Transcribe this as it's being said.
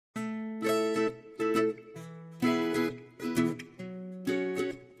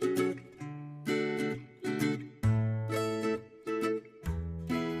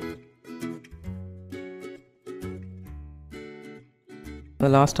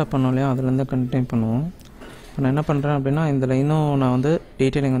லாஸ்ட்டாக பண்ணோம் இல்லையா, அதுலேருந்து கண்டினியூ பண்ணுவோம். இப்போ நான் என்ன பண்ணுறேன் அப்படின்னா, இதில் இன்னும் நான் வந்து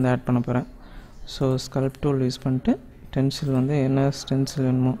டீட்டெயிலிங் வந்து ஆட் பண்ண போகிறேன். ஸோ ஸ்கல்ப் டூல் யூஸ் பண்ணிட்டு ஸ்டென்சில் வந்து என்ன ஸ்டென்சில்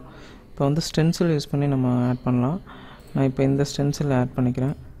வேணுமோ இப்போ வந்து ஸ்டென்சில் யூஸ் பண்ணி நம்ம ஆட் பண்ணலாம். நான் இப்போ இந்த ஸ்டென்சில் ஆட்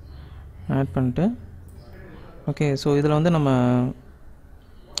பண்ணிக்கிறேன். ஆட் பண்ணிட்டு ஓகே. ஸோ இதில் வந்து நம்ம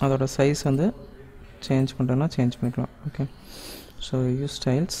அதோட சைஸ் வந்து சேஞ்ச் பண்ணுறேன்னா சேஞ்ச் பண்ணிக்கலாம். Okay. So use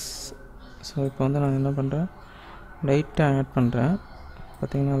styles. So இப்போ வந்து நான் என்ன பண்ணுறேன், லைட்டாக ஆட் பண்ணுறேன்.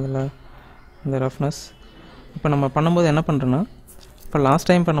 பார்த்திங்கன்னா அதில் இந்த ரஃப்னஸ் இப்போ நம்ம பண்ணும்போது என்ன பண்ணுறேன்னா, இப்போ லாஸ்ட்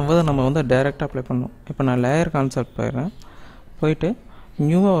டைம் பண்ணும்போது நம்ம வந்து டைரெக்டாக அப்ளை பண்ணோம். இப்போ நான் லேயர் கான்செப்ட் போயிடுறேன். போயிட்டு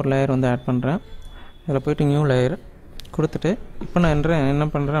நியூவாக ஒரு லேயர் வந்து ஆட் பண்ணுறேன். இதில் போய்ட்டு நியூ லேயர் கொடுத்துட்டு இப்போ நான் என்ன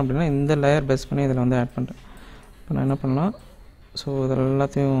பண்ணுறேன் அப்படின்னா, இந்த லேயர் பேஸ் பண்ணி இதில் வந்து ஆட் பண்ணுறேன். இப்போ நான் என்ன பண்ணலாம், ஸோ இதில்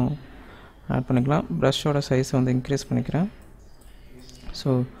எல்லாத்தையும் ஆட் பண்ணிக்கலாம். ப்ரஷ்ஷோட சைஸை வந்து இன்க்ரீஸ் பண்ணிக்கிறேன். ஸோ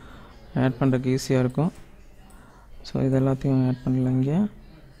ஆட் பண்ணுறதுக்கு ஈஸியாக இருக்கும். ஸோ இது எல்லாத்தையும் ஆட் பண்ணலாம் இங்கே.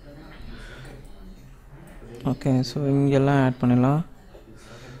 ஓகே. ஸோ இங்கெல்லாம் ஆட் பண்ணிடலாம்.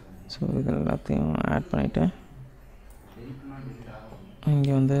 ஸோ இது எல்லாத்தையும் ஆட் பண்ணிவிட்டு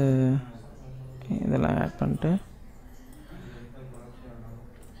இங்கே வந்து இதெல்லாம் ஆட் பண்ணிட்டு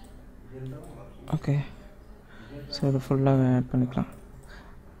ஓகே. ஸோ இது ஃபுல்லாகவே ஆட் பண்ணிக்கலாம்.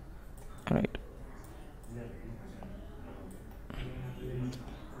 ரைட்.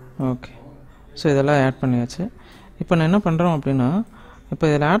 ஓகே. ஸோ இதெல்லாம் ஆட் பண்ணியாச்சு. இப்போ நான் என்ன பண்ணுறோம் அப்படின்னா, இப்போ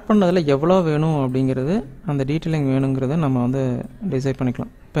இதில் ஆட் பண்ணதில் எவ்வளோ வேணும் அப்படிங்கிறது, அந்த டீட்டெயிலிங் வேணுங்கிறத நம்ம வந்து டிசைட்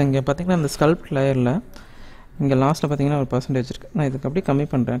பண்ணிக்கலாம். இப்போ இங்கே பார்த்திங்கன்னா இந்த ஸ்கல்ப்ட் லேயரில் இங்கே லாஸ்ட்டில் பார்த்திங்கன்னா ஒரு பர்சன்டேஜ் இருக்குது. நான் இதுக்கு அப்படியே கம்மி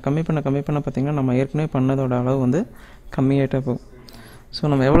பண்ணுறேன். கம்மி பண்ண பார்த்திங்கன்னா நம்ம ஏற்கனவே பண்ணதோட அளவு வந்து கம்மியாகிட்டே போகும். ஸோ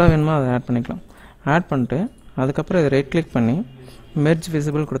நம்ம எவ்வளோ வேணுமோ அதை ஆட் பண்ணிக்கலாம். ஆட் பண்ணிட்டு அதுக்கப்புறம் இதை ரைட் கிளிக் பண்ணி மெர்ஜ்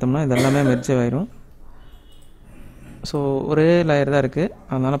விசிபிள் கொடுத்தோம்னா இது எல்லாமே மெர்ஜ் ஆயிரும். ஸோ ஒரே லேயர் தான் இருக்குது,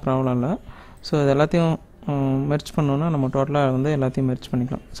 அதனால் ப்ராப்ளம் இல்லை. ஸோ இது எல்லாத்தையும் மெர்ஜ் பண்ணோன்னா நம்ம டோட்டலாக வந்து எல்லாத்தையும் மெர்ஜ்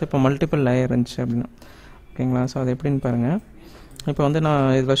பண்ணிக்கலாம். ஸோ இப்போ மல்டிபிள் லேயர் இருந்துச்சு அப்படின்னா ஓகேங்களா. ஸோ அது எப்படின்னு பாருங்கள். இப்போ வந்து நான்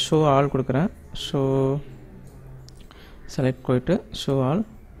இதில் ஷோ ஆல் கொடுக்குறேன். ஷோ செலக்ட் போயிட்டு ஷோ ஆல்.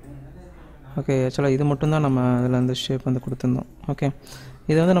 ஓகே. ஆக்சுவலாக இது மட்டும்தான் நம்ம அதில் அந்த ஷேப் வந்து கொடுத்துருந்தோம். ஓகே.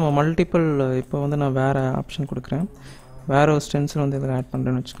 இது வந்து நம்ம மல்டிபிள், இப்போ வந்து நான் வேறு ஆப்ஷன் கொடுக்குறேன். வேறு ஒரு ஸ்டென்சில் வந்து இதில் ஆட்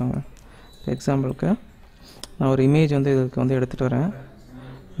பண்ணுறேன்னு வச்சுக்கோங்க. எக்ஸாம்பிளுக்கு நான் ஒரு இமேஜ் வந்து இதுக்கு வந்து எடுத்துகிட்டு வரேன்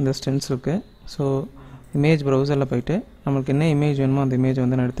இந்த ஸ்டென்சிலுக்கு. ஸோ இமேஜ் ப்ரௌசரில் போய்ட்டு நம்மளுக்கு என்ன இமேஜ் வேணுமோ அந்த இமேஜ்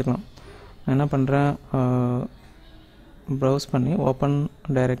வந்து நான் எடுத்துக்கலாம். நான் என்ன பண்ணுறேன், ப்ரௌஸ் பண்ணி ஓப்பன்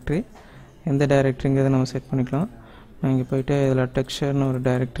டைரக்டரி, எந்த டைரக்டரிங்கிறத நம்ம செட் பண்ணிக்கலாம். நான் இங்கே போய்ட்டு இதில் டெக்ஸ்சர்னு ஒரு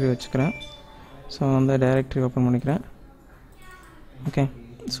டைரக்டரி வச்சுக்கிறேன். ஸோ அந்த டைரக்டரி ஓப்பன் பண்ணிக்கிறேன். ஓகே.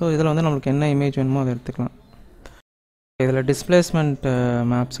 ஸோ இதில் வந்து நம்மளுக்கு என்ன இமேஜ் வேணுமோ அதை எடுத்துக்கலாம். இதில் டிஸ்பிளேஸ்மெண்ட்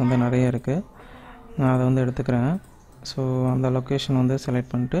மேப்ஸ் வந்து நிறைய இருக்குது. நான் அதை வந்து எடுத்துக்கிறேன். ஸோ அந்த லொக்கேஷன் வந்து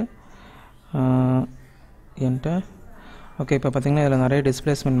செலக்ட் பண்ணிட்டு என்டர். ஓகே. இப்போ பார்த்திங்கன்னா இதில் நிறைய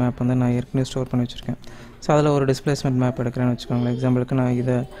டிஸ்பிளேஸ்மெண்ட் மேப் வந்து நான் ஏற்கனவே ஸ்டோர் பண்ணி வச்சுருக்கேன். ஸோ அதில் ஒரு டிஸ்பிளேஸ்மெண்ட் மேப் எடுக்கிறேன்னு வச்சுக்கோங்களேன். எக்ஸாம்பிளுக்கு நான்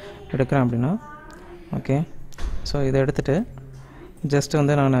இதை எடுக்கிறேன் அப்படின்னா ஓகே. ஸோ இதை எடுத்துகிட்டு ஜஸ்ட்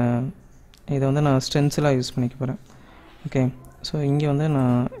வந்து இதை வந்து நான் ஸ்டென்சிலாக யூஸ் பண்ணிக்க போகிறேன். ஓகே. ஸோ இங்கே வந்து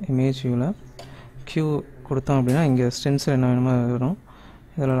நான் இமேஜ் வியூவில் க்யூ கொடுத்தோம் அப்படின்னா இங்கே ஸ்டென்சில் என்ன வேணுமோ அது வரும்.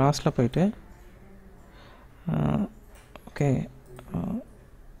 இதில் லாஸ்ட்டில் போய்ட்டு ஓகே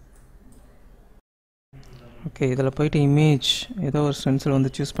ஓகே இதில் போய்ட்டு இமேஜ் ஏதோ ஒரு ஸ்டென்சில் வந்து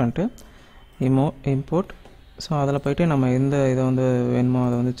சூஸ் பண்ணிட்டு இம்போர்ட். ஸோ அதில் போய்ட்டு நம்ம எந்த இதை வந்து வேணுமோ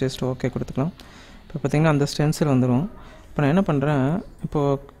அதை வந்து ஜஸ்ட் ஓகே கொடுத்துக்கலாம். இப்போ பார்த்திங்கன்னா அந்த ஸ்டென்சில் வந்துடும். இப்போ நான் என்ன பண்ணுறேன்,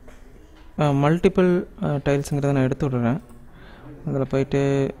 இப்போது மல்டிபிள் டைல்ஸுங்கிறத நான் எடுத்து விட்றேன். அதில் போய்ட்டு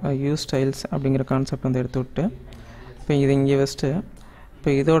யூஸ் டைல்ஸ் அப்படிங்கிற கான்செப்ட் வந்து எடுத்து விட்டு இப்போ இது இங்கே வச்சுட்டு இப்போ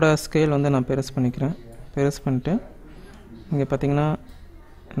இதோட ஸ்கேல் வந்து நான் பெருசு பண்ணிக்கிறேன். பெருசு பண்ணிட்டு இங்கே பார்த்திங்கன்னா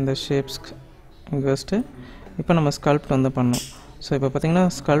இந்த ஷேப்ஸ் இங்கே வச்சுட்டு இப்போ நம்ம ஸ்கல்ப்ட் வந்து பண்ணோம். ஸோ இப்போ பார்த்திங்கன்னா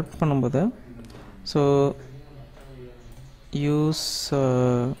ஸ்கல்ப்ட் பண்ணும்போது so use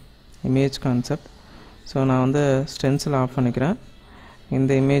image concept. So நான் வந்து ஸ்டென்சில் ஆஃப் பண்ணிக்கிறேன்.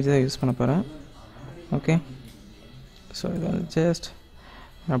 இந்த இமேஜ் தான் யூஸ் பண்ண போகிறேன். ஓகே. ஸோ இதை ஜஸ்ட்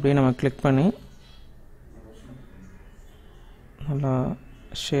அப்படியே நம்ம கிளிக் பண்ணி நல்லா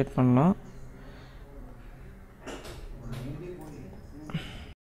ஷேட் பண்ணலாம்.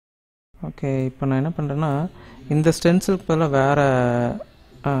 ஓகே. இப்போ நான் என்ன பண்ணுறேன்னா இந்த ஸ்டென்சிலுக்கு பதிலாக வேறு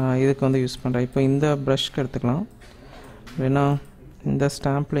இதுக்கு வந்து யூஸ் பண்ணுறேன். இப்போ இந்த ப்ரஷ்க்கு எடுத்துக்கலாம். இல்லைன்னா இந்த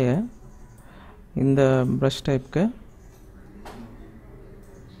ஸ்டாம்ப்லேயே இந்த ப்ரஷ் டைப்புக்கு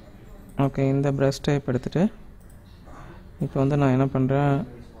ஓகே இந்த ப்ரஷ் டைப் எடுத்துகிட்டு இப்போ வந்து நான் என்ன பண்ணுறேன்,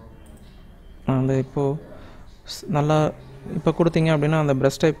 நான் வந்து இப்போது நல்லா இப்போ கொடுத்தீங்க அப்படின்னா அந்த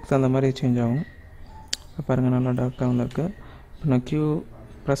ப்ரஷ் டைப்புக்கு தகுந்த மாதிரி சேஞ்ச் ஆகும். இப்போ பாருங்கள் நல்லா டார்க்காக வந்துருக்கு. இப்போ நான் க்யூ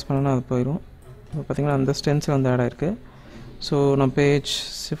ப்ரெஸ் பண்ணேன்னா அது போயிடும். இப்போ பார்த்திங்கன்னா அந்த ஸ்டென்சில் வந்து ஆட் ஆகிருக்கு. ஸோ நான் page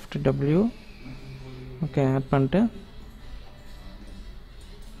shift W okay add பண்ணிட்டு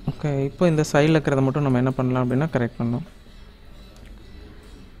ஓகே இப்போ இந்த சைடில் இருக்கிறத மட்டும் நம்ம என்ன பண்ணலாம் அப்படின்னா கரெக்ட் பண்ணலாம்.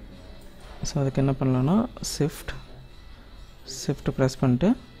 ஸோ அதுக்கு என்ன பண்ணலான்னா ஷிஃப்ட் ப்ரெஸ் பண்ணிட்டு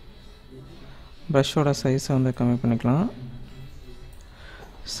ப்ரஷோட சைஸை வந்து கம்மி பண்ணிக்கலாம்.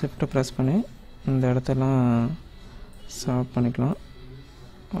 ஷிஃப்ட் ப்ரெஸ் பண்ணி இந்த இடத்தெல்லாம் சாஃப்ட் பண்ணிக்கலாம்.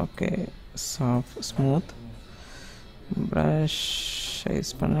 ஓகே ஸ்மூத் ப்ரஷ்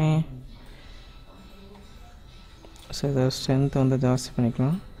சைஸ் பண்ணி ஸோ இதை ஸ்ட்ரென்த் வந்து ஜாஸ்தி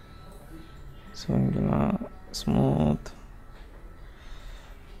பண்ணிக்கலாம். ஸோ இங்கெல்லாம் ஸ்மூத்.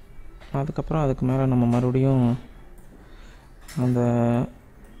 அதுக்கப்புறம் அதுக்கு மேலே நம்ம மறுபடியும் அந்த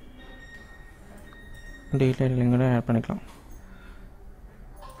டீட்டெயிலிங் கூட ஆட் பண்ணிக்கலாம்.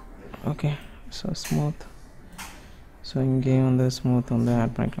 Okay so smooth. ஸோ இங்கேயும் வந்து ஸ்மூத் வந்து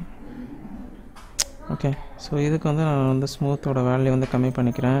ஆட் பண்ணிக்கலாம். ஓகே ஸோ இதுக்கு வந்து நான் வந்து ஸ்மூத்தோட வேல்யூ வந்து கம்மி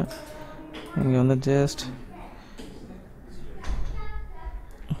பண்ணிக்கிறேன். இங்கே வந்து ஜஸ்ட்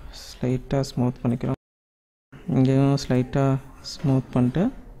ஸ்லைட்டாக ஸ்மூத் பண்ணிக்கிறோம். இங்கேயும் ஸ்லைட்டாக ஸ்மூத் பண்ணிட்டு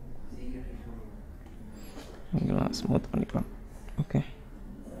இங்கெல்லாம் ஸ்மூத் பண்ணிக்கலாம். Okay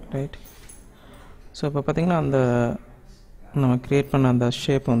right. ஸோ இப்போ பார்த்திங்கன்னா அந்த நம்ம க்ரியேட் பண்ண அந்த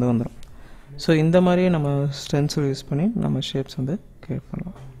ஷேப் வந்து வந்துடும். ஸோ இந்த மாதிரியே நம்ம ஸ்டென்சில் யூஸ் பண்ணி நம்ம ஷேப்ஸ் வந்து க்ரியேட்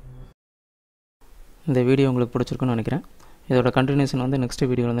பண்ணலாம். இந்த வீடியோ உங்களுக்கு பிடிச்சிருக்குன்னு நினைக்கிறேன். இதோட கண்டினியூஷன் வந்து நெக்ஸ்ட்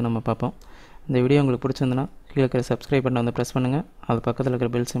வீடியோவில் வந்து நம்ம பார்ப்போம். இந்த வீடியோ உங்களுக்கு பிடிச்சிருந்துன்னா கீழே இருக்கிற சப்ஸ்கிரைப் பட்டனை வந்து ப்ரெஸ் பண்ணுங்கள். அது பக்கத்தில்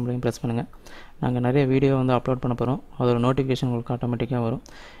இருக்கிற பெல் சிம்பிளையும் ப்ரெஸ் பண்ணுங்கள். நாங்கள் நிறைய வீடியோ வந்து அப்லோட் பண்ண போகிறோம். அதோட நோட்டிஃபிகேஷன் உங்களுக்கு ஆட்டோமேட்டிக்காக வரும்.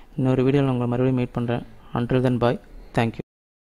 இன்னொரு வீடியோவில் உங்களை மறுபடியும் மீட் பண்ணுறேன். Until then, bye. Thank you.